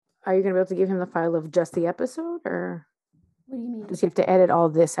are you going to be able to give him the file of just the episode, or What do you mean? does he have to edit all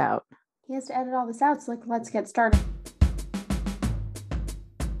this out? He has to edit all this out, so let's get started.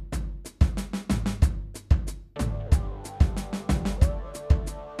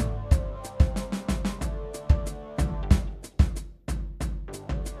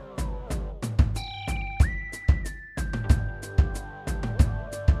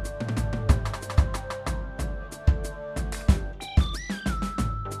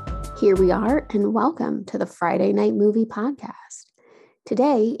 Here we are, and welcome to the Friday Night Movie Podcast.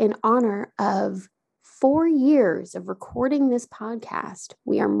 Today, in honor of 4 years of recording this podcast,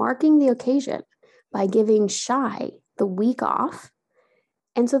 we are marking the occasion by giving Shy the week off,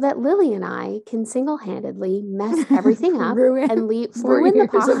 and so that Lily and I can single-handedly mess everything up and ruin the pod.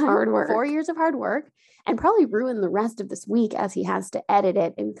 4 years of hard work, and probably ruin the rest of this week as he has to edit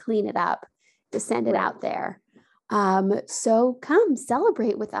it and clean it up to send it out there. So come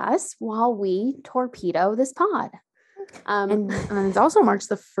celebrate with us while we torpedo this pod. And it also marks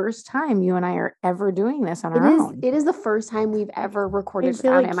the first time you and I are ever doing this on our own. It is the first time we've ever recorded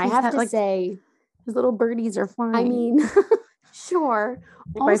without him. I have to say, his little birdies are flying. I mean, sure.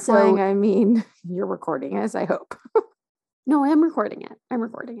 By flying, I mean you're recording us, I hope. No, I'm recording it.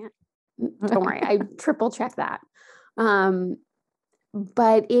 Don't worry. I triple check that.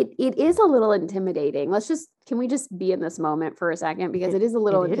 But it is a little intimidating. Can we just be in this moment for a second? Because it is a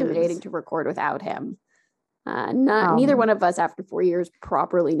little intimidating to record without him. Neither one of us after 4 years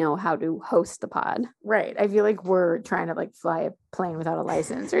properly know how to host the pod. Right. I feel like we're trying to fly a plane without a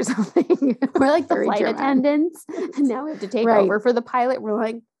license or something. We're like the flight attendants. And now we have to take over for the pilot. We're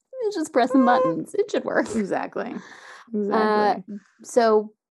like, just press some buttons. It should work. Exactly.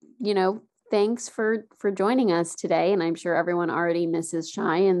 So, thanks for joining us today, and I'm sure everyone already misses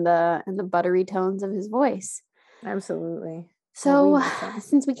Shy and the buttery tones of his voice. Absolutely. So,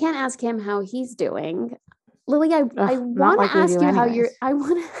 since we can't ask him how he's doing, Lily, I want to ask you how you're. I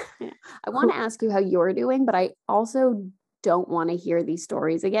want to ask you how you're doing, but I also don't want to hear these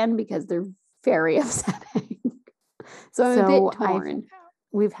stories again because they're very upsetting. So I'm a bit torn.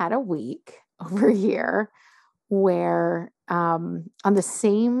 We've had a week over here where on the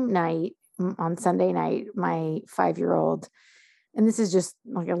same night. On Sunday night, my 5-year-old, and this is just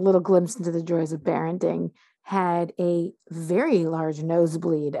like a little glimpse into the joys of parenting, had a very large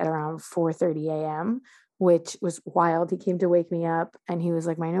nosebleed at around 4:30 a.m., which was wild. He came to wake me up and he was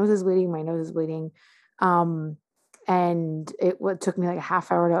like, my nose is bleeding. And it took me like a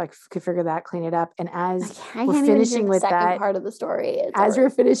half hour to figure that, clean it up. And as we're finishing with that part of the story, we're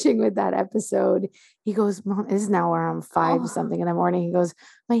finishing with that episode, he goes, Mom, it is now around 5 something in the morning. He goes,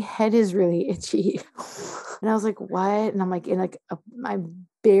 my head is really itchy. And I was like, what? And I'm like,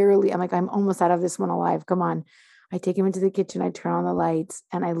 I'm almost out of this one alive. Come on. I take him into the kitchen. I turn on the lights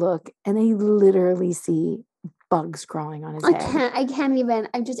and I look and I literally see bugs crawling on his head. I can't even.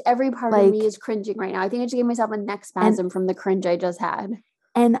 Every part of me is cringing right now. I think I just gave myself a neck spasm from the cringe I just had.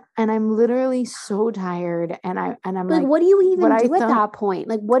 And I'm literally so tired. And I'm like, what do you even do at that point?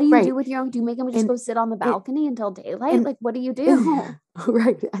 Like, what do you do with your own? Do you make him just go sit on the balcony until daylight? What do you do?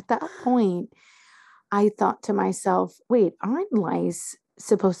 Right. At that point, I thought to myself, wait, aren't lice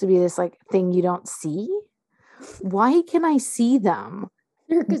supposed to be this thing you don't see? Why can I see them?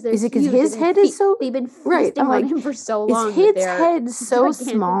 Is it because his head is so they've been feasting on him for so long? Is his head so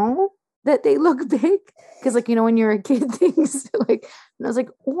small that they look big? Because when you're a kid, things and I was like,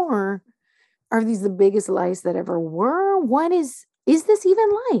 or are these the biggest lice that ever were? What is this even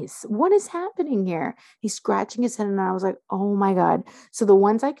lice? What is happening here? He's scratching his head, and I was like, oh my God. So the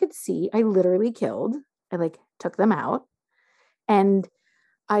ones I could see, I literally killed. I took them out, and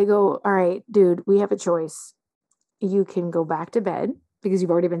I go, all right, dude, we have a choice. You can go back to bed, because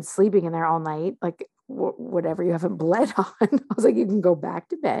you've already been sleeping in there all night, whatever, you haven't bled on. I was like, you can go back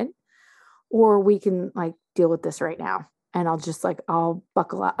to bed, or we can deal with this right now. And I'll just I'll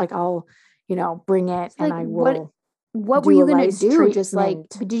buckle up, I'll, bring it, and I will. What were you going to do? Just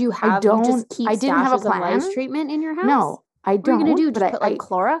did you have, you just keep I didn't have a plan. Of lice treatment in your house? No, I don't. What are you going to do? Just put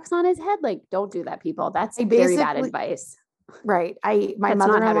Clorox on his head? Don't do that, people. That's very bad advice. Right. My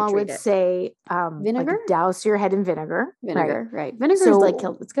mother-in-law would say, vinegar? Douse your head in vinegar. Right. Vinegar is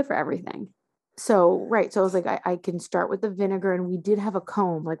it's good for everything. So, right. So I was like, I can start with the vinegar, and we did have a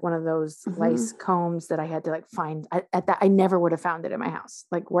comb, one of those lice combs that I had to find at that. I never would have found it in my house.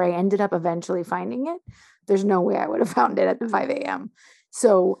 Where I ended up eventually finding it, there's no way I would have found it at 5 a.m.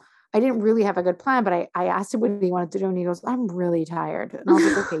 So I didn't really have a good plan, but I asked him what he wanted to do, and he goes, I'm really tired. And I was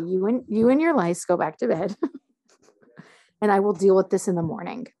like, okay, you and your lice go back to bed. And I will deal with this in the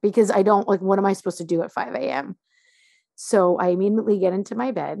morning, because I don't what am I supposed to do at 5 a.m.? So I immediately get into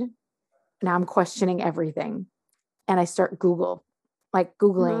my bed. Now I'm questioning everything. And I start Googling.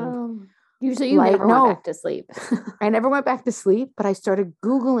 So you never went back to sleep. I never went back to sleep, but I started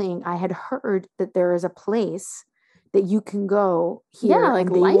Googling. I had heard that there is a place that you can go here and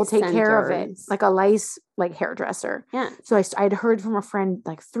they will take care of it. Like a lice, like hairdresser. Yeah. So I had heard from a friend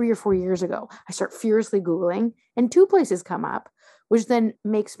like 3 or 4 years ago. I start furiously Googling and 2 places come up, which then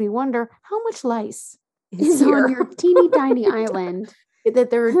makes me wonder how much lice is on your teeny tiny island. That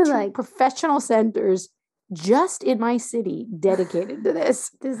there are 2 professional centers just in my city dedicated to this.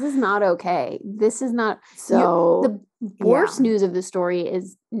 This is not okay. This is not. So the worst news of the story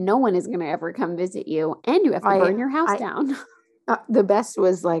is no one is going to ever come visit you and you have to burn your house down. The best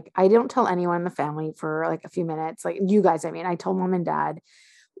was like, I don't tell anyone in the family for like a few minutes. Like you guys, I mean, I told mom and dad,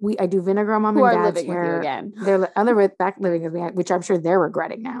 I do vinegar on mom and dad's living hair. With you again. They're back living with me, which I'm sure they're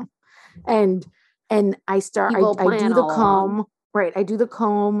regretting now. And I do the comb. Right. I do the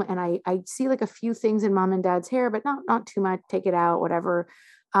comb and I see like a few things in mom and dad's hair, but not too much. Take it out, whatever.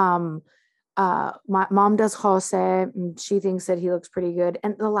 My mom does Jose and she thinks that he looks pretty good.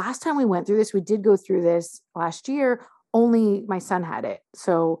 And the last time we went through this, we did go through this last year. Only my son had it.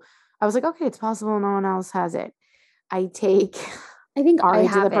 So I was like, okay, it's possible no one else has it. I think Ari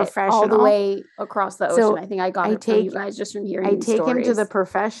to the professional all the way across the ocean. So I think I got it from you guys just from hearing these stories. I take him to the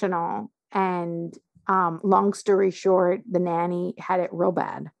professional and long story short, the nanny had it real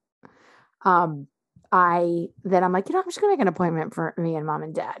bad. I'm like, I'm just gonna make an appointment for me and mom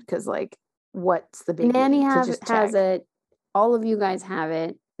and dad because like, what's the big nanny has it? All of you guys have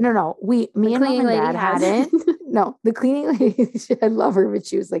it. No, me and mom and dad had it. No, the cleaning lady, I love her, but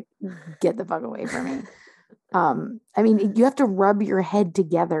she was like, get the fuck away from me. I mean, you have to rub your head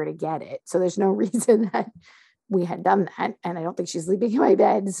together to get it, so there's no reason that we had done that, and I don't think she's sleeping in my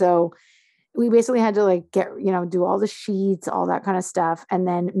bed, so. We basically had to like do all the sheets, all that kind of stuff. And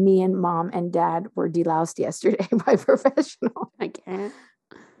then me and mom and dad were deloused yesterday by professional. I can't.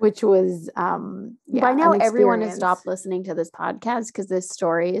 Which was, by now everyone has stopped listening to this podcast because this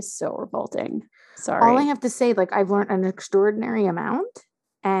story is so revolting. Sorry. All I have to say, like I've learned an extraordinary amount.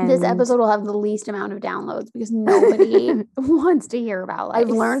 And this episode will have the least amount of downloads because nobody wants to hear about life. I've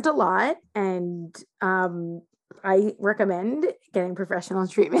learned a lot and, I recommend getting professional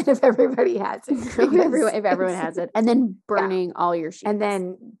treatment if everybody has it. If everyone has it. And then burning all your sheets. And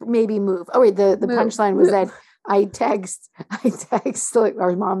then maybe move. Oh, wait, the punchline was that I text, like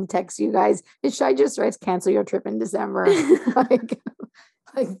our mom texts you guys, should I just cancel your trip in December? like,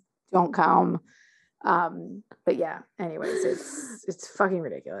 don't come. But yeah, anyways, it's fucking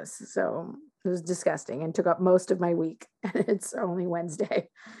ridiculous. So it was disgusting and took up most of my week. And it's only Wednesday.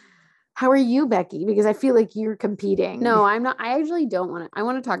 How are you, Becky? Because I feel like you're competing. No, I'm not. I actually don't want to. I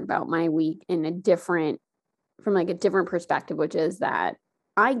want to talk about my week from a different perspective, which is that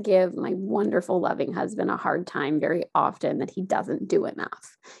I give my wonderful, loving husband a hard time very often that he doesn't do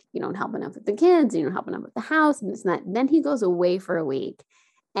enough. You don't help enough with the kids. You don't help enough with the house and this and that. And then he goes away for a week.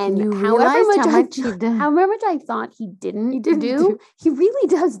 And however much I thought he didn't do, he really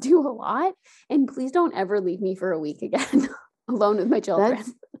does do a lot. And please don't ever leave me for a week again alone with my children.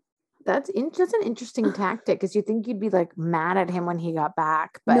 That's an interesting tactic because you think you'd be like mad at him when he got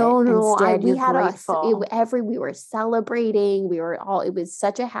back, but no, instead we were celebrating. It was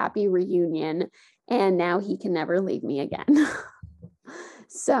such a happy reunion, and now he can never leave me again.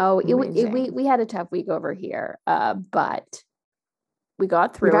 So we had a tough week over here, but we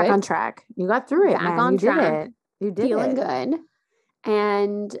got through it. Back on track. You got through it. Back man. on you track. Did it. You did feeling good,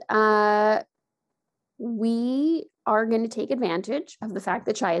 and we are going to take advantage of the fact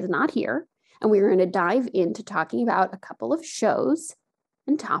that Shai is not here. And we're going to dive into talking about a couple of shows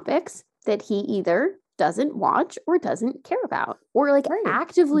and topics that he either doesn't watch or doesn't care about or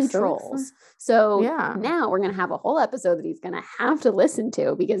actively trolls. So now we're going to have a whole episode that he's going to have to listen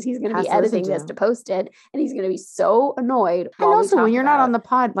to because he's going to be editing this to post it. And he's going to be so annoyed. And also when you're not on the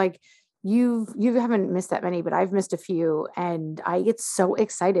pod, like you haven't missed that many, but I've missed a few and I get so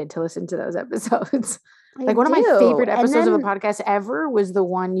excited to listen to those episodes. One of my favorite episodes of a podcast ever was the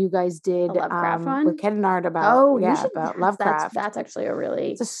one you guys did with Ken and Art about Lovecraft. That's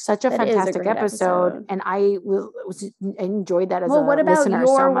actually such a fantastic episode. And I enjoyed that as a listener so much. What about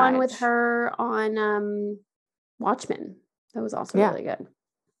your one with her on Watchmen? That was also really good.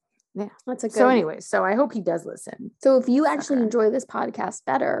 Yeah. That's a good. So anyway, so I hope he does listen. So if you actually enjoy this podcast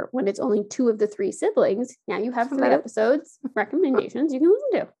better when it's only 2 of the 3 siblings, now you have 3 episodes, recommendations you can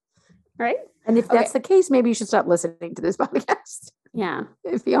listen to. All right. And if that's the case, maybe you should stop listening to this podcast. Yeah.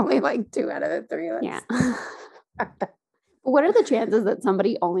 If you only like 2 out of the 3 of us. Yeah. What are the chances that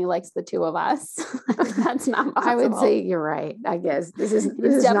somebody only likes the two of us? That's not possible. I would say you're right. I guess this is It's not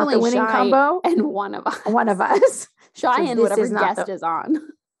the definitely winning Shy combo. and one of us. One of us. Shy So and this whatever is not guest is on.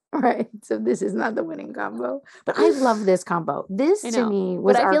 Right. So this is not the winning combo. But I love this combo. This I to know. me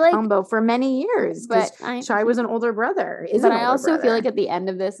was But I our feel like- combo for many years. But Because Shy was an older brother. But I also feel like at the end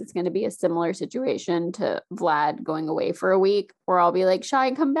of this, it's going to be a similar situation to Vlad going away for a week, where I'll be like,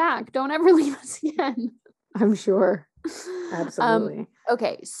 Shy, come back. Don't ever leave us again. I'm sure. Absolutely.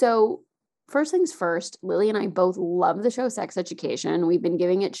 Okay. So first things first, Lily and I both love the show Sex Education. We've been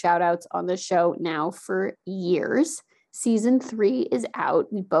giving it shout outs on the show now for years. Season 3 is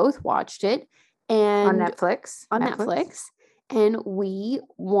out. We both watched it. And on Netflix. And we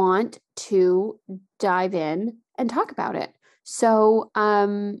want to dive in and talk about it. So,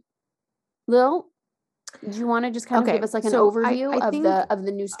 Lil, do you want to just kind of give us like an overview of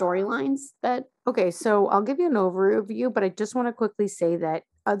the new storylines that? Okay, so I'll give you an overview, but I just want to quickly say that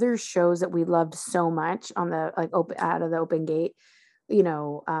other shows that we loved so much on the out of the open gate,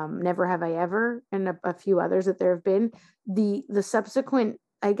 Never Have I Ever, and a few others that there have been. The subsequent,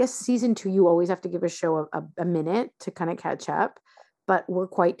 I guess, season 2, you always have to give a show a minute to kind of catch up, but we're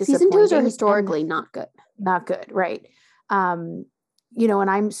quite disappointed. Season 2s are historically not good. Not good, right? And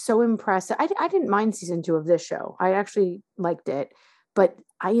I'm so impressed. I didn't mind season 2 of this show. I actually liked it, but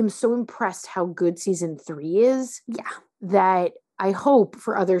I am so impressed how good season 3 is. Yeah. That I hope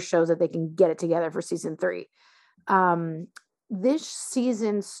for other shows that they can get it together for season 3. This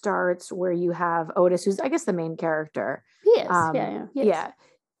season starts where you have Otis, who's I guess the main character. He is. Yeah.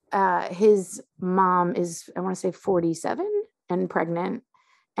 His mom is, I want to say 47 and pregnant.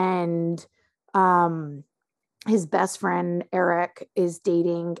 And his best friend, Eric, is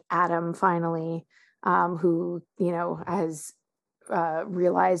dating Adam finally, who, has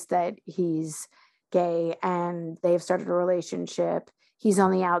realized that he's gay and they've started a relationship. He's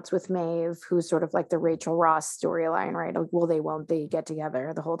on the outs with Maeve, who's sort of like the Rachel Ross storyline, right? Well, they get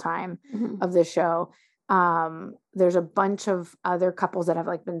together the whole time of the show. There's a bunch of other couples that have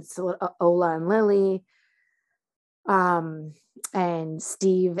been Ola and Lily, and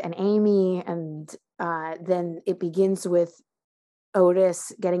Steve and Amy. And then it begins with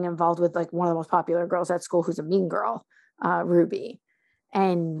Otis getting involved with one of the most popular girls at school, who's a mean girl, Ruby.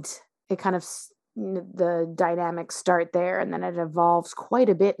 And it kind of, the dynamics start there, and then it evolves quite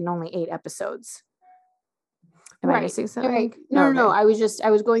a bit in only 8 episodes. Am I missing something? Right. No. I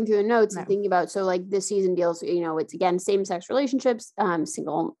was going through the notes and thinking about, so this season deals, it's again, same-sex relationships,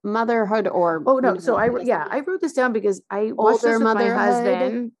 single motherhood, or. Oh no. So I wrote this down because I watched this with my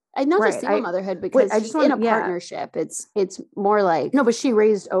husband. And not just single motherhood, because he's in a partnership. It's more like. No, but she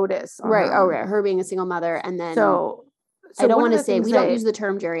raised Otis. Right. Oh, right. Her being a single mother. And then. So I don't want to say, we don't use the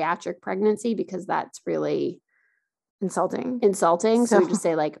term geriatric pregnancy because that's really insulting. So we just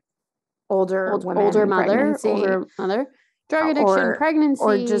say older mother, drug addiction, pregnancy,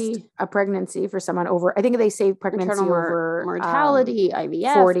 or just a pregnancy for someone over. I think they say pregnancy over mortality,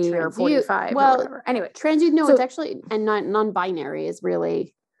 IVF, 40 or 45. Well, or whatever. Anyway, transyouth. No, it's actually, and not non-binary is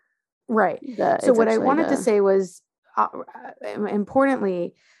really right. So what I wanted to say was,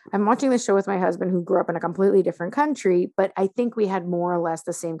 importantly, I'm watching this show with my husband, who grew up in a completely different country, but I think we had more or less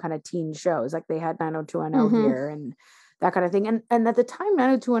the same kind of teen shows. They had 90210 here and that kind of thing. And at the time,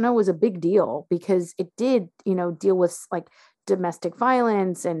 90210 was a big deal because it did, deal with domestic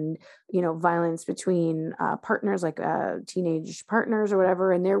violence and, violence between partners, teenage partners or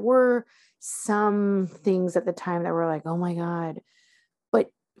whatever. And there were some things at the time that were oh my God.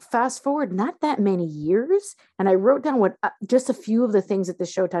 Fast forward not that many years, and I wrote down what just a few of the things that the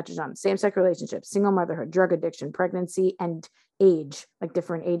show touches on: same-sex relationships, single motherhood, drug addiction, pregnancy, and age,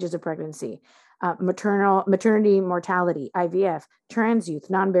 different ages of pregnancy, maternity, mortality, IVF, trans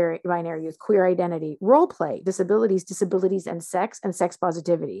youth, non-binary youth, queer identity, role play, disabilities, and sex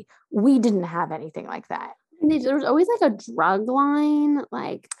positivity. We didn't have anything like that. And there was always a drug line,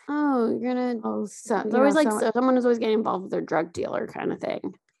 someone is always getting involved with their drug dealer kind of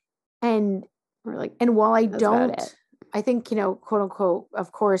thing. And while I don't, I think, quote unquote,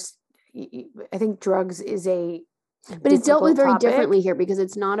 of course, I think drugs is but it's dealt with very differently here because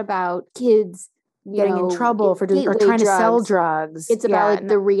it's not about kids getting in trouble for doing or trying to sell drugs. It's about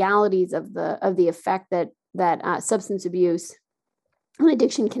the realities of the effect that substance abuse and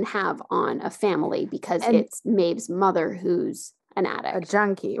addiction can have on a family, because it's Maeve's mother who's an addict, a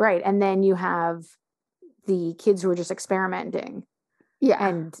junkie, right? And then you have the kids who are just experimenting,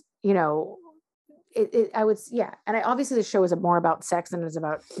 and and obviously the show is more about sex than it is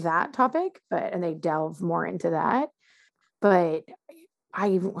about that topic, and they delve more into that. But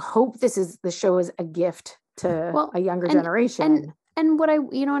I hope the show is a gift to a younger generation. And what I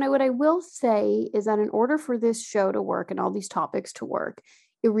will say is that in order for this show to work and all these topics to work,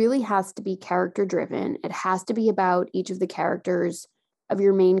 it really has to be character driven. It has to be about each of the characters, of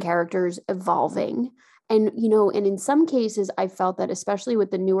your main characters, evolving. And, and in some cases, I felt that especially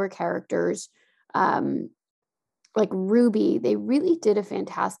with the newer characters, like Ruby, they really did a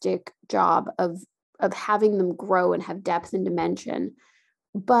fantastic job of having them grow and have depth and dimension.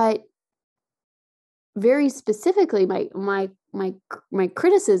 But very specifically, my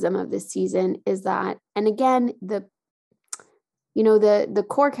criticism of this season is that, and again, the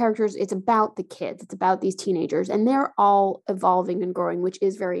core characters, it's about the kids, it's about these teenagers, and they're all evolving and growing, which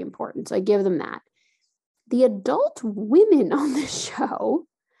is very important. So I give them that. The adult women on the show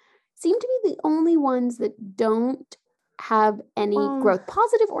seem to be the only ones that don't have any growth,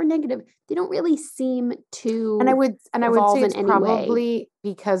 positive or negative. They don't really seem to. And I would say it's probably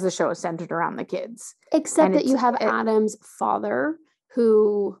because the show is centered around the kids. Except that you have Adam's father,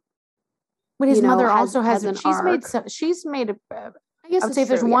 who, but his mother also has. She's made. I guess I would say if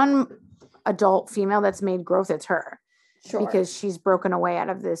there's one adult female that's made growth, it's her. Sure. Because she's broken away out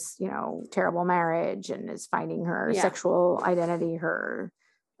of this, terrible marriage and is finding her sexual identity, her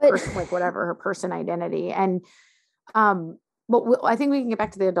person identity. And, but I think we can get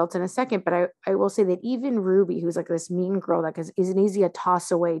back to the adults in a second, but I will say that even Ruby, who's like this mean girl that is an easy toss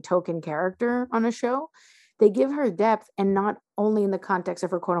away token character on a show, they give her depth, and not only in the context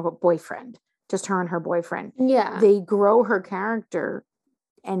of her quote unquote boyfriend, just her and her boyfriend. Yeah. They grow her character,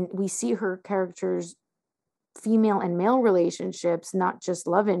 and we see her characters, female and male relationships, not just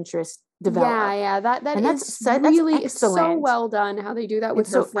love interest, develop. Yeah, that's really so well done how they do that with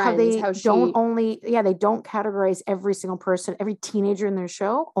her friends. They don't categorize every single person, every teenager in their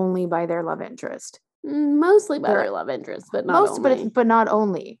show only by their love interest. Mostly by their love interest, but not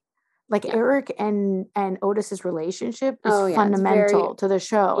only. Like Eric and Otis's relationship is fundamental to the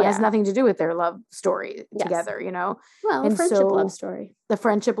show. It has nothing to do with their love story together, Well, and love story. The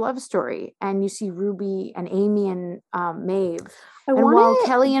friendship love story. And you see Ruby and Amy and Maeve. While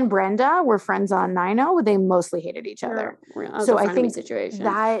Kelly and Brenda were friends on Nino, they mostly hated each other. So I think situation.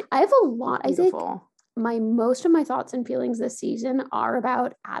 That I have a lot. Beautiful. I think most of my thoughts and feelings this season are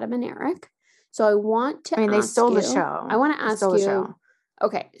about Adam and Eric. So I want to. they stole the show. I want to ask you.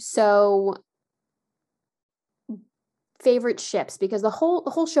 Okay, so favorite ships, because the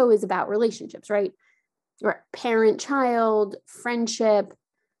whole show is about relationships, right? Right. Parent, child, friendship,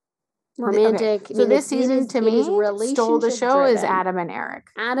 romantic. Okay. So this season, to me, stole the show driven. Is Adam and Eric.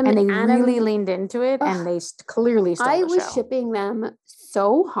 They really leaned into it, and they clearly stole the show. I was shipping them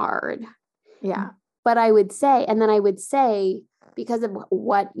so hard. Yeah. But I would say, because of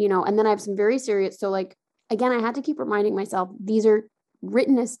what, and then I have some very serious, so like, again, I had to keep reminding myself, these are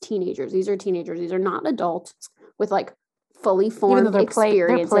written as teenagers. These are teenagers. These are not adults with like fully formed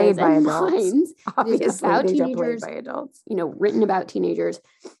experiences. They're played by adults. Obviously, about these teenagers, are played by adults. Written about teenagers.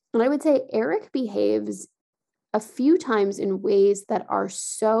 And I would say Eric behaves a few times in ways that are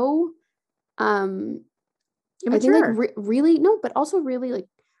so, immature. I think like really, no, but also really like,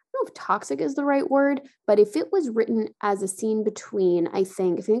 I don't know if toxic is the right word, but if it was written as a scene between, I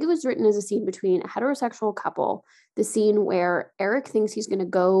think it was written as a scene between a heterosexual couple, the scene where Eric thinks he's going to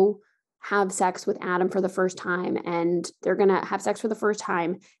go have sex with Adam for the first time, and they're going to have sex for the first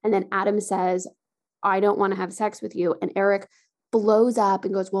time. And then Adam says, I don't want to have sex with you. And Eric blows up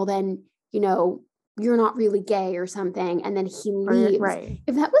and goes, well, then, you're not really gay or something. And then he leaves. Right.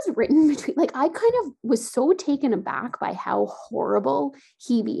 If that was written between, like, I kind of was so taken aback by how horrible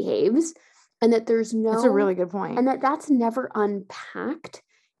he behaves, and that there's that's a really good point. And that's never unpacked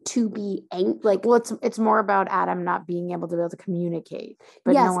to be it's more about Adam not being able to communicate,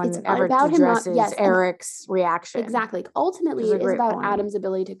 but yes, no one it's ever about addresses Eric's reaction. Exactly. Ultimately, it is about Adam's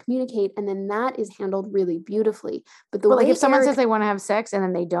ability to communicate, and then that is handled really beautifully. But way if someone says they want to have sex and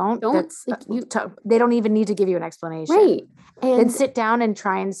then they don't they don't even need to give you an explanation, right? And then sit down and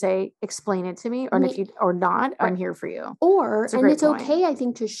try and say, explain it to me, or if you or not, I'm here for you. It's okay, I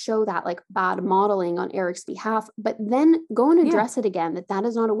think, to show that like bad modeling on Eric's behalf, but then go and address it again. That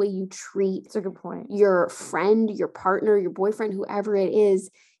is not a way you treat That's a good point. Your friend, your partner, your boyfriend, whoever it is,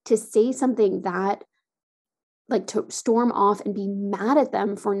 to say something that, like, to storm off and be mad at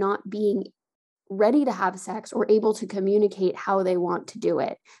them for not being ready to have sex or able to communicate how they want to do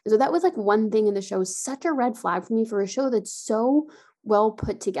it. So that was like one thing in the show, such a red flag for me for a show that's so well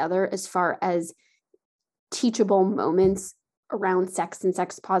put together as far as teachable moments around sex and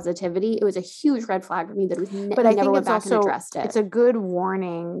sex positivity. It was a huge red flag for me that it was but I never think went it's back also, and addressed it. It's a good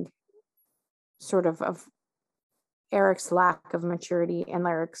warning sort of Eric's lack of maturity and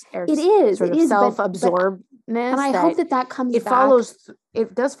Eric's it is self-absorbedness, and I hope that comes it back.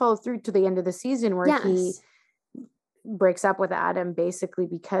 It does follow through to the end of the season where he breaks up with Adam basically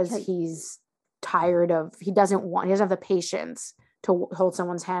because he's tired of, he doesn't have the patience to hold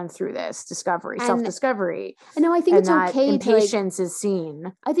someone's hand through this self-discovery. And no, I think it's okay. Impatience is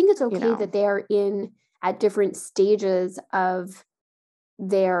seen. I think it's okay that they are at different stages of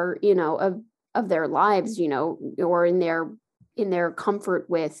their, of their lives, or in their comfort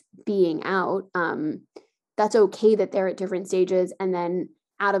with being out. That's okay that they're at different stages, and then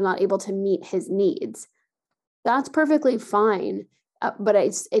Adam not able to meet his needs. That's perfectly fine. But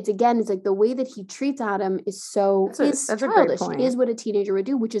it's like the way that he treats Adam is childish. A great point. Is what a teenager would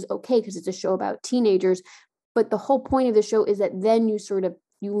do, which is okay because it's a show about teenagers. But the whole point of the show is that then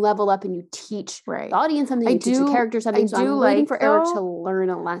you level up and you teach the audience something, you teach the character something. So I'm waiting for Eric to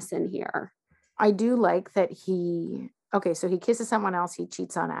learn a lesson here. I do like that so he kisses someone else, he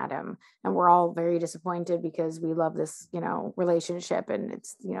cheats on Adam, and we're all very disappointed because we love this, relationship, and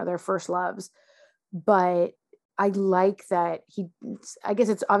it's, their first loves. But I like that I guess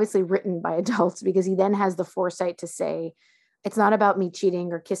it's obviously written by adults because he then has the foresight to say, it's not about me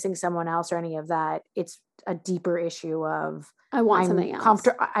cheating or kissing someone else or any of that. It's a deeper issue of I want something else.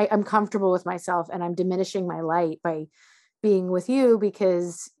 I'm comfortable with myself, and I'm diminishing my light by being with you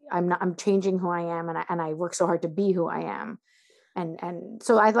because I'm changing who I am, and I work so hard to be who I am. And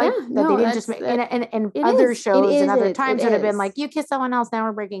so I like that they didn't just make and other shows and other times would have been like, you kiss someone else, now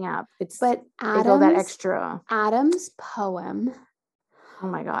we're breaking up. But they go that extra. Adam's poem. Oh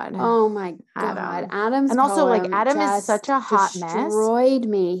my God. Adam's and also poem Adam is such a hot mess. He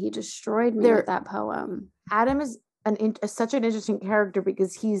destroyed me with that poem. Adam is such an interesting character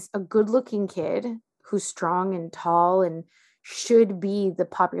because he's a good-looking kid who's strong and tall and should be the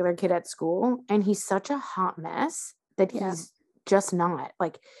popular kid at school, and he's such a hot mess that he's just not.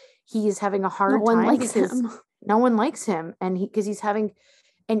 Like, he's having a hard time because no one likes him, and because he's having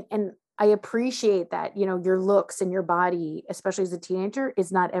and I appreciate that, your looks and your body, especially as a teenager,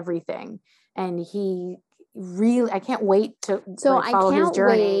 is not everything. And he really, I can't wait to follow his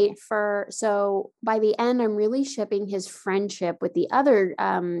journey. So by the end, I'm really shipping his friendship with the other,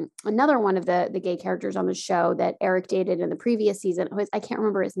 another one of the gay characters on the show that Eric dated in the previous season. I can't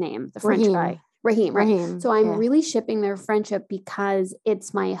remember his name, the French guy. Raheem, right? Raheem, so I'm really shipping their friendship because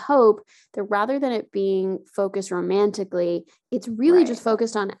it's my hope that rather than it being focused romantically, it's really just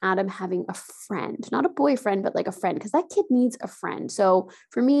focused on Adam having a friend, not a boyfriend, but like a friend, because that kid needs a friend. So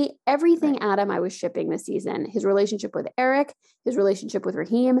for me, everything Adam I was shipping this season, his relationship with Eric, his relationship with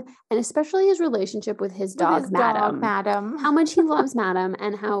Raheem, and especially his relationship with his dog, Madam. How much he loves Madam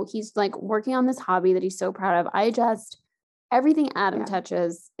and how he's like working on this hobby that he's so proud of. Everything Adam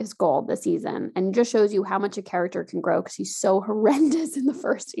touches is gold this season, and just shows you how much a character can grow because he's so horrendous in the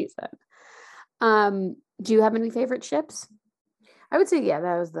first season. Do you have any favorite ships? I would say, that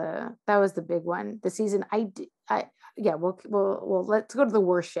was the big one this season. Well, let's go to the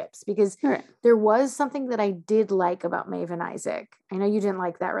worst ships because there was something that I did like about Maeve and Isaac. I know you didn't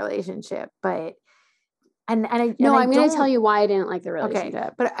like that relationship, but I'm going to tell you why I didn't like the relationship. Okay,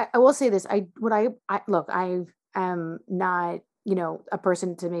 but I will say this: I am not, a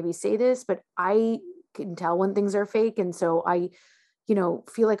person to maybe say this, but I can tell when things are fake. And so I,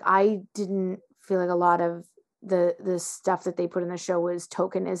 feel like I didn't feel like a lot of the stuff that they put in the show was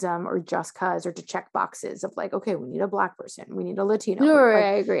tokenism or just cause or to check boxes of like, okay, we need a Black person, we need a Latino. No,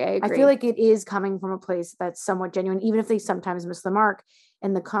 I agree. I feel like it is coming from a place that's somewhat genuine, even if they sometimes miss the mark.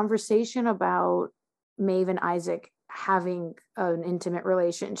 And the conversation about Maeve and Isaac having an intimate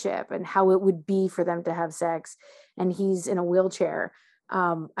relationship and how it would be for them to have sex, and he's in a wheelchair,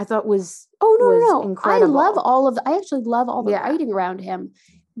 I thought was incredible. I actually love all the writing around him,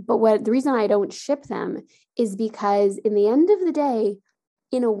 but the reason I don't ship them is because in the end of the day,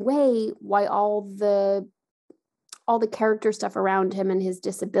 in a way, why all the character stuff around him and his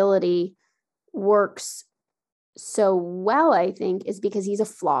disability works so well, I think, is because he's a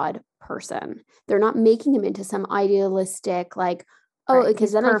flawed person. They're not making him into some idealistic, like,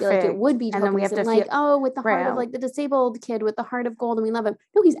 because then perfect. I feel like it would be, and then we have to with the heart of like the disabled kid with the heart of gold, and we love him.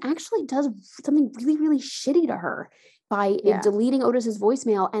 No, he's actually does something really, really shitty to her by deleting Otis's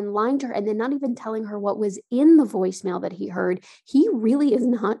voicemail and lying to her, and then not even telling her what was in the voicemail that he heard. He really is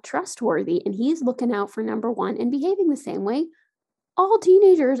not trustworthy, and he's looking out for number one and behaving the same way all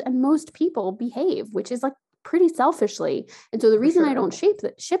teenagers and most people behave, which is like pretty selfishly. And so the reason I don't ship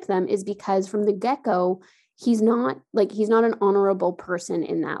them is because from the get-go, he's not an honorable person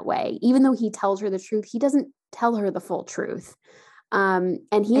in that way. Even though he tells her the truth, he doesn't tell her the full truth.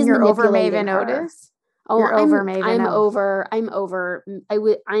 And he's over Maeve and Otis. Oh, You're over Maeve. I'm over.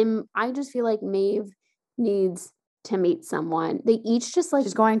 I just feel like Maeve needs to meet someone. They each just like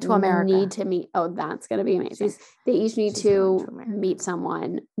she's going to America. Need to meet. Oh, that's gonna be amazing. They each need to meet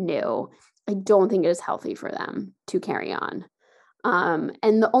someone new. I don't think it is healthy for them to carry on.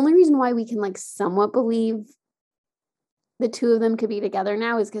 And the only reason why we can like somewhat believe the two of them could be together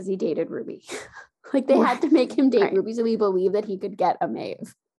now is because he dated Ruby. Like they had to make him date Ruby, so we believe that he could get a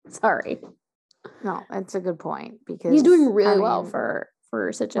Maeve. Sorry. No, that's a good point because he's doing really well for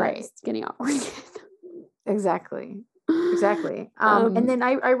such a skinny awkward kid. Exactly. And then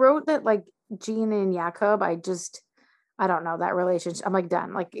I wrote that like Jean and Jakob, I don't know that relationship. I'm like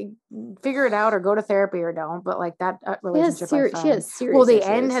done. Like figure it out or go to therapy or don't. But like that relationship, she has serious. Well, the issues.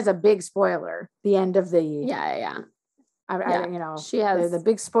 end has a big spoiler. The end of the yeah. I you know, she has the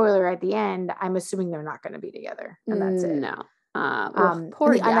big spoiler at the end. I'm assuming they're not going to be together, and that's it. No.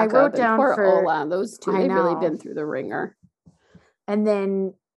 Poor Jakob and I wrote down poor for Ola. Those two, they've really been through the ringer. And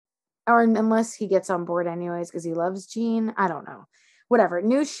then, or unless he gets on board anyways because he loves Jean, I don't know. Whatever.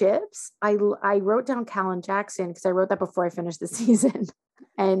 New ships. I wrote down Cal and Jackson because I wrote that before I finished the season,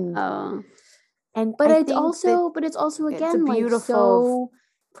 and it's also again like so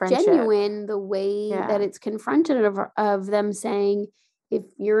friendship. Genuine the way that it's confronted of them saying, if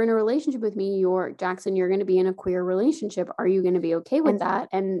you're in a relationship with me, Jackson, you're going to be in a queer relationship. Are you going to be okay with that?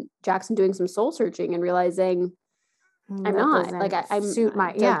 And Jackson doing some soul searching and realizing I'm not like I'm suit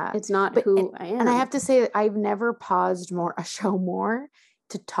my it's not who I am. And I have to say that I've never paused a show more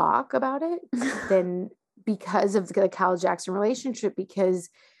to talk about it than because of the Cal Jackson relationship, because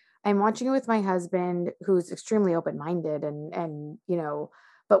I'm watching it with my husband who's extremely open-minded and you know,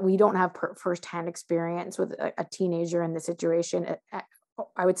 but we don't have firsthand experience with a teenager in the situation.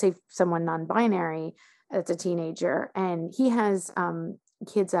 I would say someone non-binary that's a teenager, and he has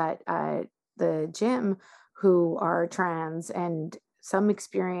kids at the gym who are trans and some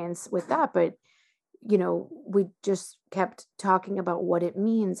experience with that. But, you know, we just kept talking about what it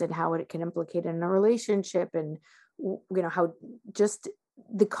means and how it can implicate in a relationship, and, you know, how just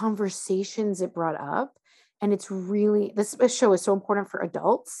the conversations it brought up. And it's really, this show is so important for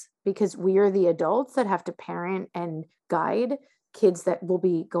adults because we are the adults that have to parent and guide kids that will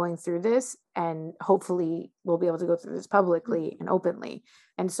be going through this, and hopefully we'll be able to go through this publicly and openly.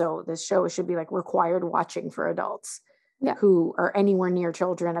 And so this show should be like required watching for adults who are anywhere near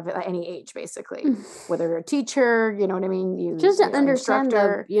children of any age, basically, whether you're a teacher, you know what I mean? You just to understand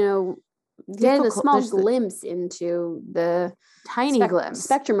get a small glimpse into the tiny glimpse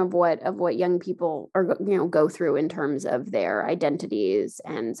spectrum of what young people are go through in terms of their identities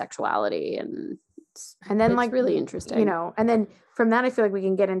and sexuality, and then it's really interesting, you know. And then from that, I feel like we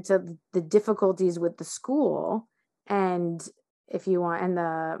can get into the difficulties with the school, and if you want, and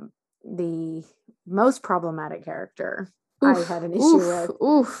the most problematic character I had an issue with.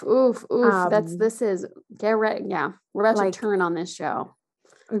 This is get ready. Yeah, we're about to turn on this show.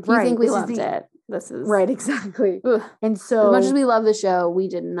 If you right, think we loved it, this is right, exactly. Ugh. And so, as much as we love the show, we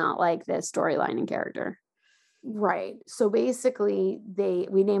did not like this storyline and character. Right. So basically,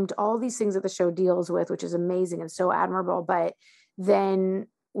 we named all these things that the show deals with, which is amazing and so admirable. But then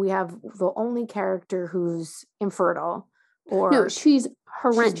we have the only character who's infertile, or no, she's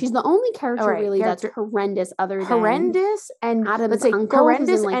horrendous. She's the only character that's horrendous, other than horrendous and Adam's uncle,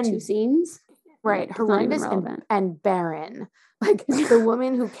 horrendous in like 2 scenes. Right, horrendous and barren. Like the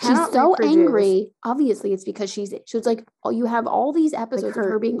woman who cannot she's so reproduce. Angry. Obviously, it's because she was like, oh, you have all these episodes of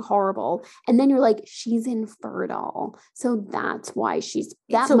her being horrible, and then you're like, she's infertile. So that's why she's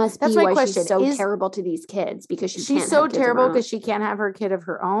so terrible to these kids, because she's so terrible because she can't have her kid of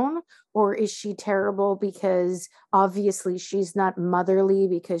her own, or is she terrible because obviously she's not motherly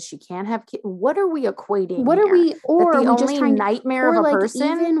because she can't have kids? What are we equating? What are we? Or the only nightmare of a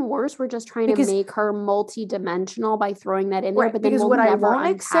person? Even worse, we're just trying to make her multi-dimensional by throwing that in there. But then because what I won't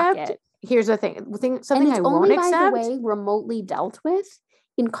accept. Here's the thing. Something I won't accept. By the way, remotely dealt with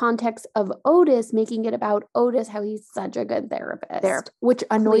in context of Otis, making it about Otis, how he's such a good therapist, which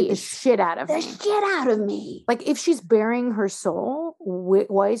annoyed the shit out of me. Like, if she's bearing her soul,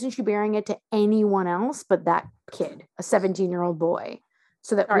 why isn't she bearing it to anyone else but that kid, a 17-year-old boy?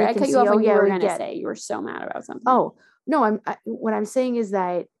 So that I cut you off when you were going to say you were so mad about something. Oh no, what I'm saying is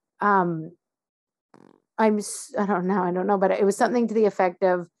that I don't know, but it was something to the effect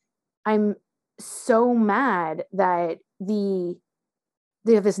of, I'm so mad that the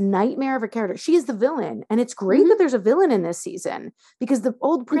they have this nightmare of a character. She is the villain, and it's great that there's a villain in this season because the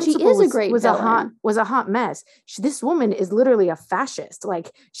old principal was a hot mess. This woman is literally a fascist.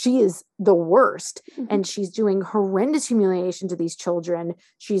 Like, she is the worst, and she's doing horrendous humiliation to these children.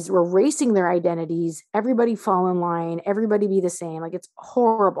 She's erasing their identities. Everybody fall in line. Everybody be the same. Like, it's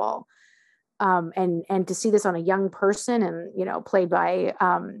horrible. And to see this on a young person, and played by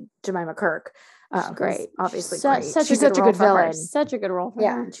Jemima Kirk. Great. Obviously great. She's such a good villain. Such a good role for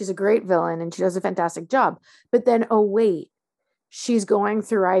her. She's a great villain, and she does a fantastic job. But then, oh wait, she's going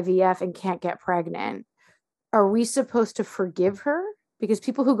through IVF and can't get pregnant. Are we supposed to forgive her? Because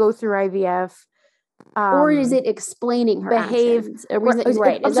people who go through IVF, or is it explaining her actions?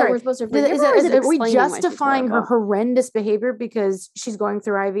 Right. Is that we're supposed to forgive her? Are we justifying her horrendous behavior because she's going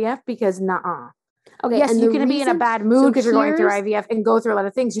through IVF? Because okay, yes, you can be in a bad mood because you're going through IVF and go through a lot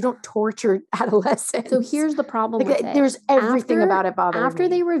of things. You don't torture adolescents. So here's the problem with it. There's everything about it bothering me. After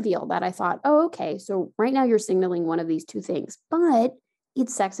they revealed that, I thought, oh, okay, so right now you're signaling one of these two things, but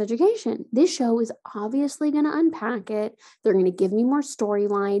it's sex education. This show is obviously going to unpack it. They're going to give me more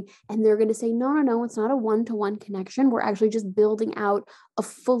storyline, and they're going to say, no, it's not a one-to-one connection. We're actually just building out a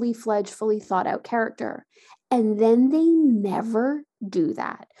fully fledged, fully thought out character. And then they never do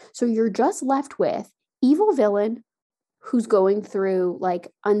that. So you're just left with evil villain who's going through like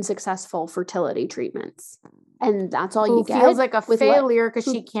unsuccessful fertility treatments. And that's all you get. Feels like a failure because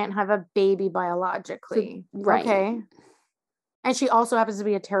she can't have a baby biologically. Right. Okay. And she also happens to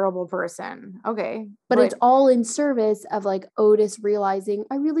be a terrible person. Okay. But it's all in service of like Otis realizing,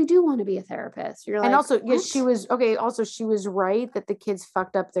 I really do want to be a therapist. You're like, and also, yes, she was right that the kids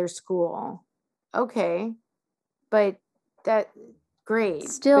fucked up their school. Okay. But that, great.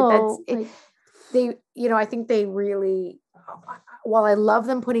 Still, but I think they really, while I love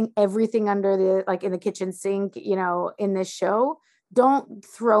them putting everything under the, like in the kitchen sink, in this show, don't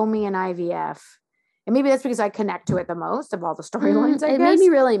throw me an IVF. And maybe that's because I connect to it the most of all the storylines. It made me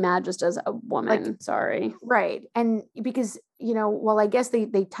really mad just as a woman. Sorry. Right. And because, while I guess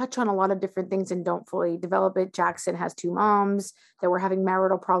they touch on a lot of different things and don't fully develop it. Jackson has 2 moms that were having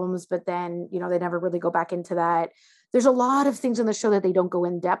marital problems, but then, they never really go back into that. There's a lot of things on the show that they don't go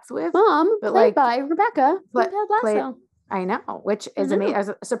in depth with. Mom, played by Rebecca. I know, which is amazing. I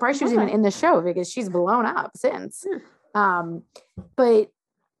was surprised she was even in the show because she's blown up since.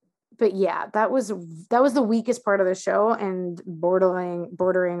 But yeah, that was the weakest part of the show and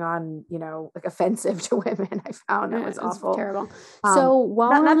bordering on, like offensive to women. I found it was awful. Terrible. So while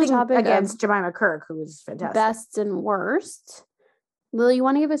we're on the topic against Jemima Kirk, who was fantastic. Best and worst. Lily, you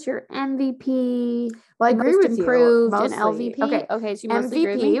want to give us your MVP? Well, I agree with improved you. And LVP. Okay, so you mostly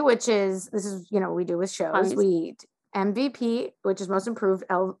agree with me? which is we do with shows. We MVP, which is most improved.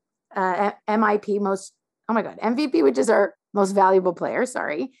 MIP most. Oh my God, MVP, which is our most valuable player.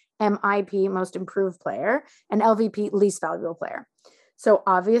 Sorry, MIP most improved player, and LVP least valuable player. So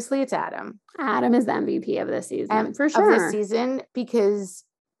obviously, it's Adam. Adam is the MVP of this season for sure. Of this season, because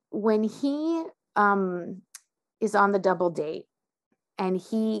when he is on the double date. And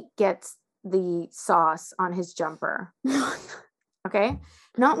he gets the sauce on his jumper. Okay.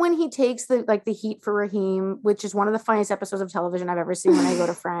 Not when he takes the heat for Raheem, which is one of the funniest episodes of television I've ever seen when I go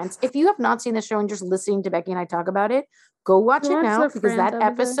to France. If you have not seen the show and just listening to Becky and I talk about it, go watch it now because that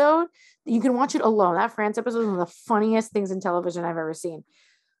episode, you can watch it alone. That France episode is one of the funniest things in television I've ever seen.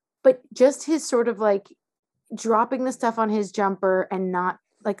 But just his sort of like dropping the stuff on his jumper and not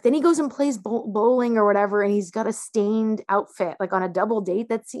then he goes and plays bowling or whatever, and he's got a stained outfit, like on a double date.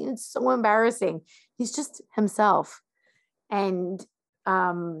 That seems so embarrassing. He's just himself. And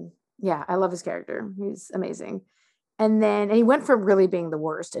I love his character. He's amazing. And he went from really being the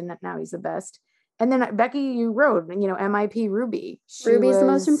worst, and now he's the best. And then Becky, you wrote, MIP Ruby. Ruby's the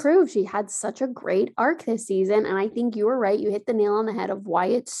most improved. She had such a great arc this season. And I think you were right. You hit the nail on the head of why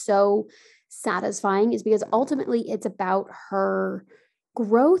it's so satisfying is because ultimately it's about her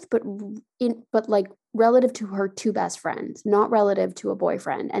growth, but relative to her 2 best friends, not relative to a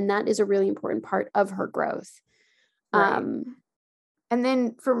boyfriend. And that is a really important part of her growth. Right. And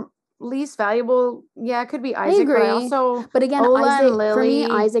then for least valuable, it could be Isaac. I agree. But again, Ola Isaac, and Lily. For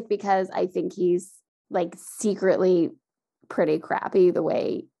me, Isaac, because I think he's like secretly pretty crappy the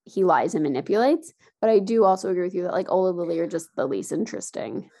way he lies and manipulates. But I do also agree with you that Ola and Lily are just the least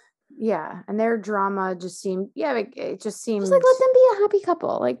interesting. Yeah, and their drama just seemed, it just seems just let them be a happy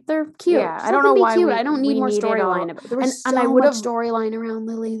couple. They're cute. Yeah, I don't know why I don't need more storyline. There was so much storyline around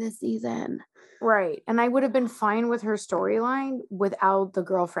Lily this season. Right, and I would have been fine with her storyline without the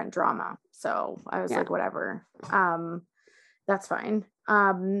girlfriend drama. So I was like, whatever. That's fine.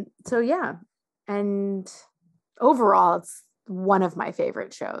 So yeah, and overall, one of my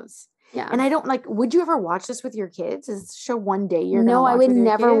favorite shows. Yeah. And I don't like, would you ever watch this with your kids? Is this a show one day you're No, I watch would with your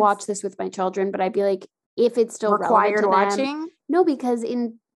never kids? watch this with my children, but I'd be like, if it's still Required relevant to watching? them. No, because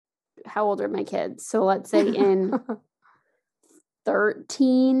how old are my kids? So let's say in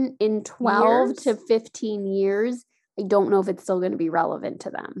 13, in 12 to 15 years, I don't know if it's still going to be relevant to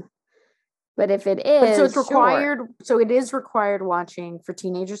them. But if it is, so it's required. Sure. So it is required watching for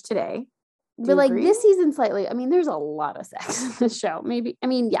teenagers today. But like agree? This season slightly, I mean, there's a lot of sex in the show. Maybe, I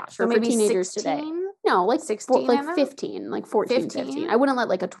mean, yeah, sure, so maybe for teenagers 16? Today. No, like 16, like 15, like 14, 15. I wouldn't let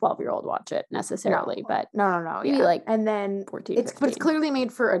like a 12-year-old watch it necessarily, but no. Maybe like and then 14, but it's clearly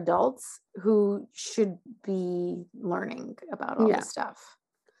made for adults who should be learning about all this stuff.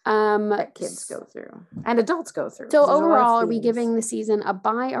 That kids go through and adults go through. So overall, are we giving the season a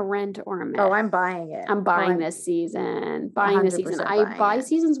buy, a rent, or a miss? Oh, I'm buying it. I'm buying this season. Buying this season. I buy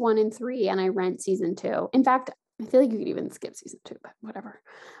seasons 1 and 3, and I rent season 2. In fact, I feel like you could even skip season 2, but whatever.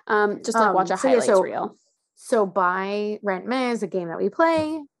 Just like watch a highlights reel. So buy, rent, miss, a game that we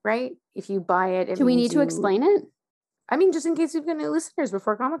play, right? If you buy it, do we need to explain it? I mean, just in case we've got new listeners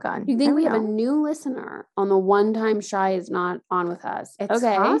before Comic-Con. You think we have a new listener on the one time Shy is not on with us? It's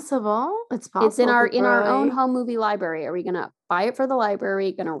possible. It's possible. It's in our own home movie library. Are we gonna buy it for the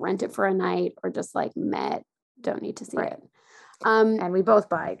library? Gonna rent it for a night, or just like don't need to see it? And we both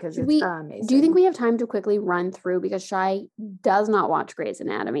buy because it's amazing. Do you think we have time to quickly run through, because Shy does not watch Grey's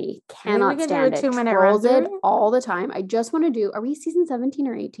Anatomy, cannot stand it, trolls it all the time. I just want to do. Are we season 17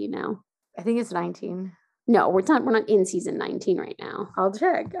 or 18 now? I think it's 19. No, we're not in season 19 right now. I'll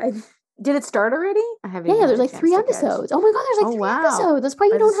check. Did it start already? I haven't. Yeah, there's like 3 episodes. Oh my God, there's like 3 episodes. That's why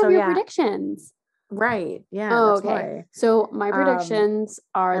you don't have your predictions. Right. Yeah. Oh, okay. Why. So my predictions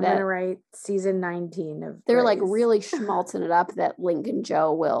are I'm gonna write season 19 of. They're like really schmaltzing it up that Link and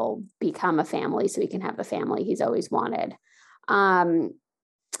Joe will become a family, so he can have the family he's always wanted. I'm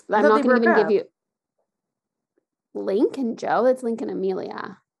not going to even give you Link and Joe. That's Link and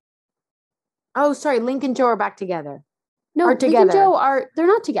Amelia. Oh, sorry. Link and Joe are back together. No, Link and Joe they're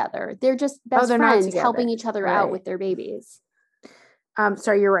not together. They're just best friends helping each other out with their babies.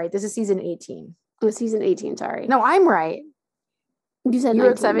 Sorry, you're right. This is season 18. It was season 18, sorry. No, I'm right. You said you 19.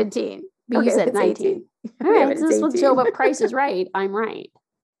 Wrote 17. But you said 19. All right, so this will show, but Price is right. I'm right.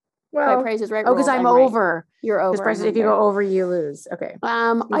 Well, Price is right. Oh, because I'm over. Right. You're over. Because if you go over, you lose. Okay.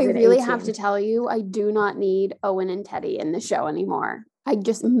 I really have to tell you, I do not need Owen and Teddy in the show anymore. I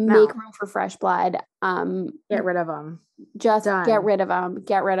just make room for fresh blood. Get rid of them. Just get rid of them.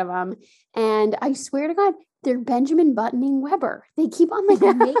 Get rid of them. And I swear to God, they're Benjamin Buttoning Weber. They keep on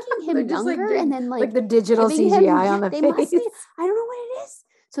making him younger, and then like the digital CGI on the face. I don't know what it is.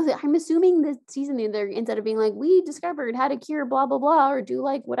 So I'm assuming this season they're, instead of being like, we discovered how to cure blah blah blah, or do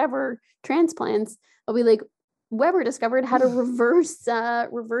like whatever transplants, I'll be like, Weber discovered how to reverse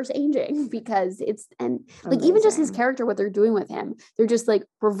aging, because it's like even just his character, what they're doing with him, they're just like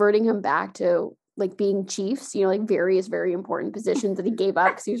reverting him back to like being chiefs, like various very important positions that he gave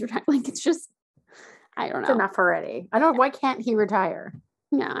up because he was retired. Like it's just, I don't know. It's enough already. I don't know. Why can't he retire?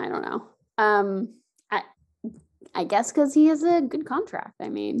 Yeah, I don't know. I guess because he has a good contract. I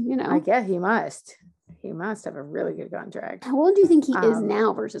mean, I guess he must. He must have a really good contract. How old do you think he is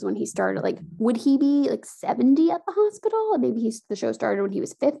now versus when he started? Like, would he be like 70 at the hospital? Maybe the show started when he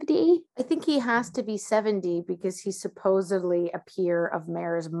was 50? I think he has to be 70 because he's supposedly a peer of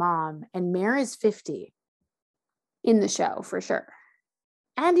Mare's mom, and Mare is 50. In the show, for sure.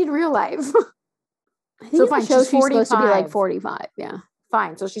 And in real life. I think the show she's supposed to be like 45, yeah.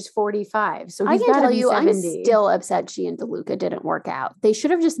 Fine, so she's 45. So I can tell you, 70. I'm still upset she and DeLuca didn't work out. They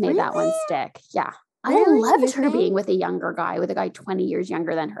should have just made that one stick. Yeah. Really? I loved her being with a younger guy, with a guy 20 years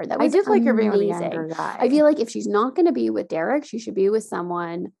younger than her. That was I did like her being with a amazing. younger guy. I feel like if she's not going to be with Derek, she should be with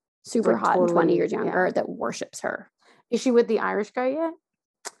someone super hot and 20 years younger that worships her. Is she with the Irish guy yet?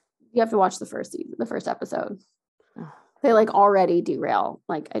 You have to watch the first episode. They like already derail.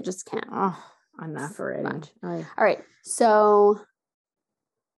 Like I just can't. Oh, enough already. All right. So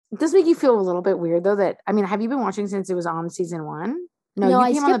it does make you feel a little bit weird though that, I mean, have you been watching since it was on season 1? No,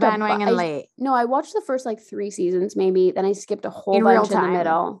 you came on the bandwagon late. No, I watched the first like 3 seasons maybe. Then I skipped a whole bunch in the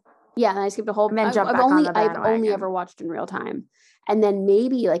middle. Yeah, and I skipped a whole. And then jumped back on the bandwagon. I've only ever watched in real time, and then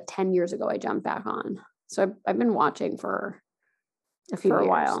maybe like 10 years ago I jumped back on. So I've been watching for a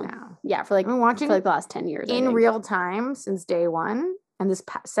while now. Yeah, for like I've been watching for like the last 10 years in real time since day 1, and this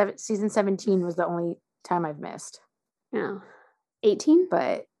season 17 was the only time I've missed. Yeah, 18,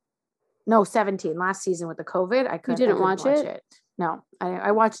 but no, 17 last season with the COVID. I couldn't. You didn't watch it? No,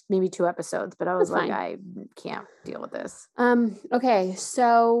 I watched maybe 2 episodes, but I was like, I can't deal with this. Okay,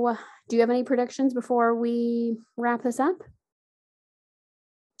 so do you have any predictions before we wrap this up?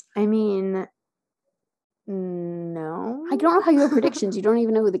 I mean, no. I don't know how you have predictions. You don't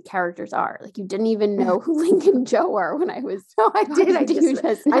even know who the characters are. Like you didn't even know who Link and Joe are when I was. No, I did. I I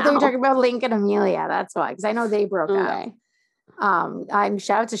thought you were talking about Link and Amelia. That's why, because I know they broke up. I'm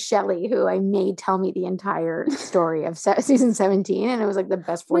shout out to Shelly, who I made tell me the entire story of season 17, and it was like the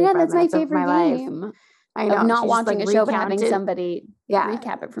best 45 that's my minutes favorite of my game. life. I know. Of not She just, watching like, a show but having recounted. somebody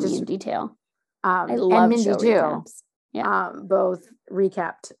recap it for me in detail. I love and Mindy show too. recaps. Yeah. Both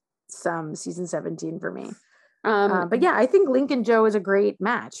recapped some season 17 for me. But yeah, I think Link and Joe is a great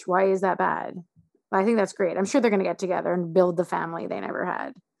match. Why is that bad? I think that's great. I'm sure they're going to get together and build the family they never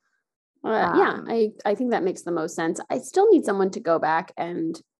had. I think that makes the most sense. I still need someone to go back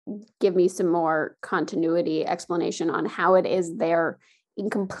and give me some more continuity explanation on how it is they're in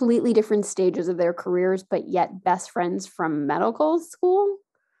completely different stages of their careers, but yet best friends from medical school.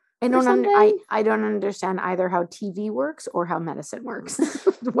 I don't understand either how TV works or how medicine works.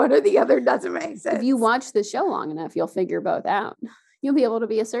 One or the other doesn't make sense. If you watch the show long enough, you'll figure both out. You'll be able to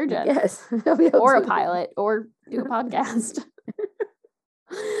be a surgeon. Yes. Or a pilot or do a podcast.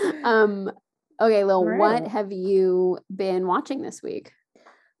 Okay, Lil, right. What have you been watching this week?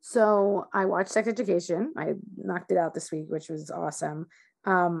 So I watched Sex Education. I knocked it out this week, which was awesome.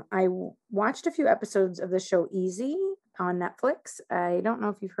 I watched a few episodes of the show Easy on Netflix. I don't know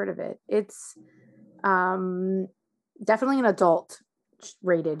if you've heard of it. It's definitely an adult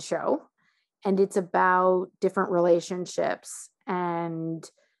rated show, and it's about different relationships and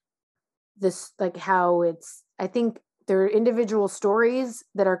this, like, how it's, I think they're individual stories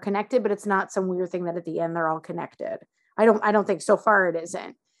that are connected, but it's not some weird thing that at the end they're all connected. I don't think so far it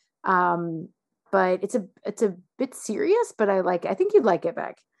isn't. But it's a bit serious, but I think you'd like it,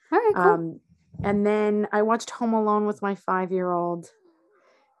 Beck. All right, cool. And then I watched Home Alone with my 5-year-old.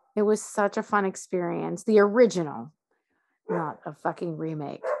 It was such a fun experience. The original, not a fucking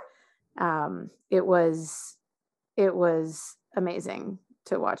remake. It was amazing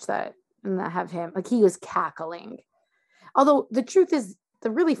to watch that and have him, like, he was cackling. Although the truth is, the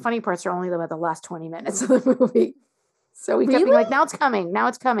really funny parts are only about the last 20 minutes of the movie. So we kept being like, now it's coming.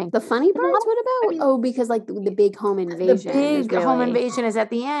 The funny parts? What about? Because like the big home invasion. The big home invasion is at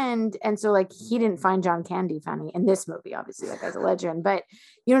the end. And so, like, he didn't find John Candy funny in this movie, obviously, that guy's a legend, but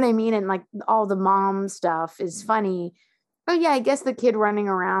you know what I mean? And like all the mom stuff is funny. Oh yeah, I guess the kid running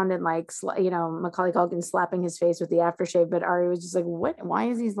around and like, Macaulay Culkin slapping his face with the aftershave, but Ari was just like, what? Why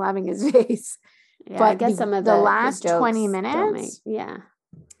is he slapping his face? Yeah, but I guess some of the last 20 minutes.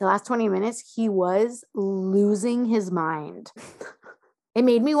 The last 20 minutes, he was losing his mind. It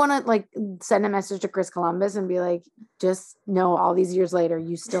made me want to like send a message to Chris Columbus and be like, just know all these years later,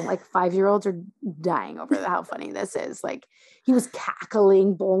 you still, like, 5-year-olds are dying over how funny this is. Like, he was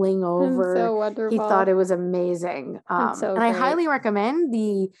cackling, bowling over. So wonderful. He thought it was amazing. And great. I highly recommend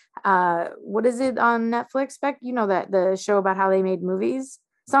the, what is it on Netflix, Beck? You know, that the show about how they made movies.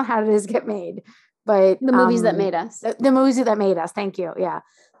 It's not How Did This Get Made, but the movies that made us. The movies that made us. Thank you. Yeah.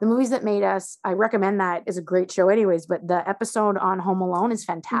 The Movies That Made Us. I recommend that. Is a great show anyways, but the episode on Home Alone is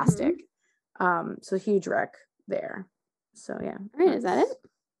fantastic. Mm-hmm. So huge rec there. So yeah. All right. Is that it?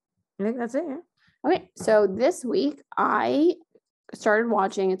 I think that's it. Yeah. Okay. So this week I started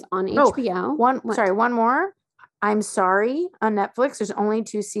watching, it's on HBO. One more. I'm Sorry on Netflix. There's only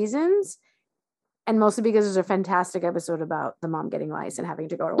 2 seasons. And mostly because there's a fantastic episode about the mom getting lice and having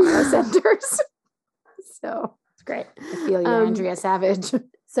to go to one of those centers. So it's great. I feel you, Andrea Savage.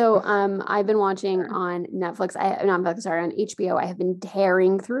 So I've been watching on Netflix. On HBO. I have been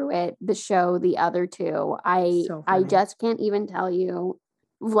tearing through it. The show, the other 2. I just can't even tell you.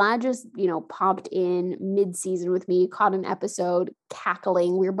 Vlad just, popped in mid-season with me, caught an episode,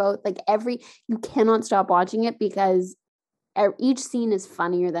 cackling. We're both like you cannot stop watching it because each scene is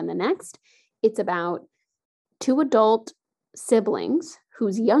funnier than the next. It's about 2 adult siblings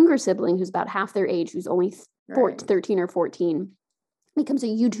whose younger sibling, who's about half their age, who's only 13 or 14, becomes a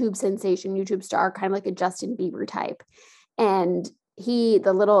YouTube sensation, YouTube star, kind of like a Justin Bieber type. And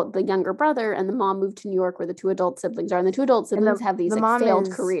the younger brother and the mom moved to New York where the 2 adult siblings are. And the 2 adult siblings have these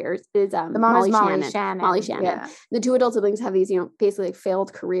failed careers. The mom is Molly Shannon. Yeah. The 2 adult siblings have these, basically like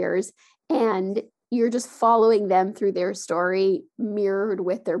failed careers. And you're just following them through their story mirrored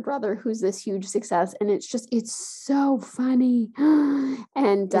with their brother, who's this huge success. And it's so funny.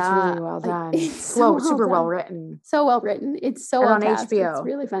 And it's really well done. Super well written. So well written. It's so well on cast. HBO. It's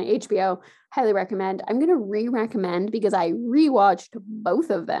really funny. HBO, highly recommend. I'm going to re-recommend because I rewatched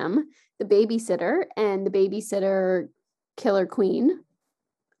both of them, The Babysitter and The Babysitter Killer Queen,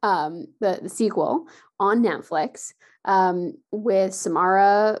 the sequel on Netflix, with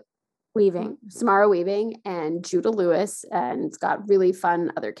Samara Samara Weaving and Judah Lewis, and it's got really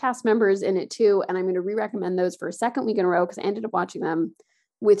fun other cast members in it too. And I'm going to re-recommend those for a second week in a row because I ended up watching them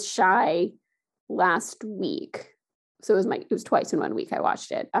with Shy last week. So it was twice in 1 week I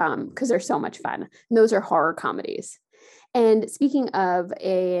watched it because they're so much fun. And those are horror comedies. And speaking of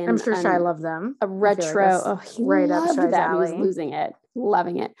I'm sure Shy loved them. A retro, he right loved up that. He was losing it,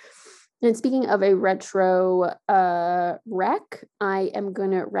 loving it. And speaking of a retro rec, I am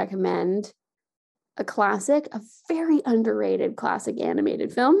going to recommend a classic, a very underrated classic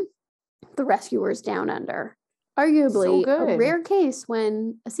animated film, The Rescuers Down Under. Arguably a rare case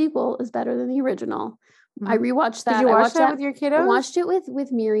when a sequel is better than the original. I rewatched that. Did you watch that with your kiddos? I watched it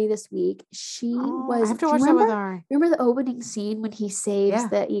with Miri this week. She was. I have to watch that with her. Remember the opening scene when he saves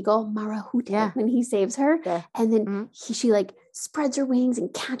the eagle, Marahute, when he saves her, and then she like spreads her wings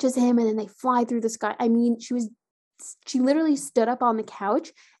and catches him, and then they fly through the sky. I mean, she literally stood up on the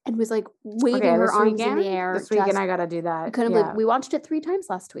couch and was like waving her arms in the air. This weekend, I gotta do that. I couldn't believe we watched it 3 times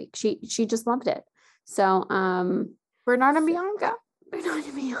last week. She just loved it. So, Bernard and Bianca.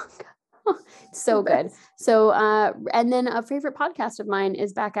 So good. So, and then a favorite podcast of mine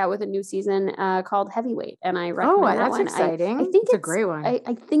is back out with a new season called Heavyweight, and I recommend that one. Exciting. I think it's a great one.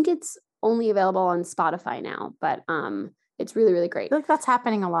 I think it's only available on Spotify now, but it's really, really great. I feel like that's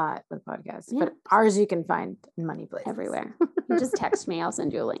happening a lot with podcasts, but ours you can find in money places. Everywhere. You just text me, I'll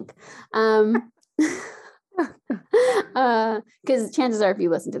send you a link. Because chances are if you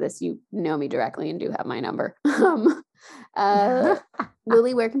listen to this, you know me directly and do have my number.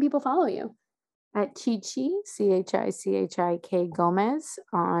 Lily, where can people follow you? At Chichi, ChiChik Gomez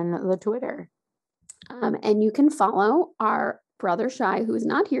on the Twitter. And you can follow our brother Shy, who is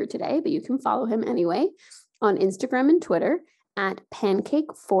not here today, but you can follow him anyway on Instagram and Twitter at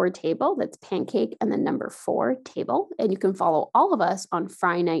Pancake4Table. That's pancake and the number 4 table. And you can follow all of us on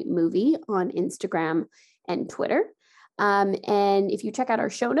Friday Night Movie on Instagram and Twitter. And if you check out our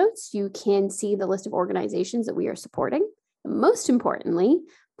show notes, you can see the list of organizations that we are supporting. Most importantly,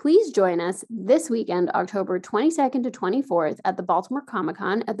 please join us this weekend, October 22nd to 24th at the Baltimore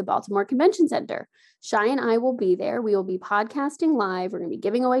Comic-Con at the Baltimore Convention Center. Shy and I will be there. We will be podcasting live. We're going to be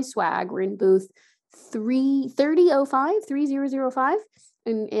giving away swag. We're in booth 3005.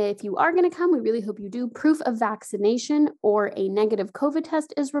 And if you are going to come, we really hope you do. Proof of vaccination or a negative COVID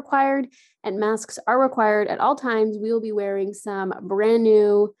test is required, and masks are required at all times. We will be wearing some brand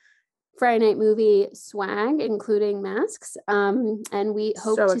new Friday Night Movie swag, including masks. And we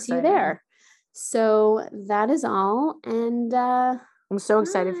hope to see you there. So that is all. And I'm so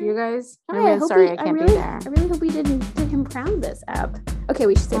excited for you guys. I'm really sorry I can't be there. I really hope we did him proud this app. Okay,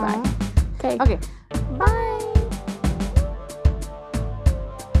 we should say bye. Okay. Bye.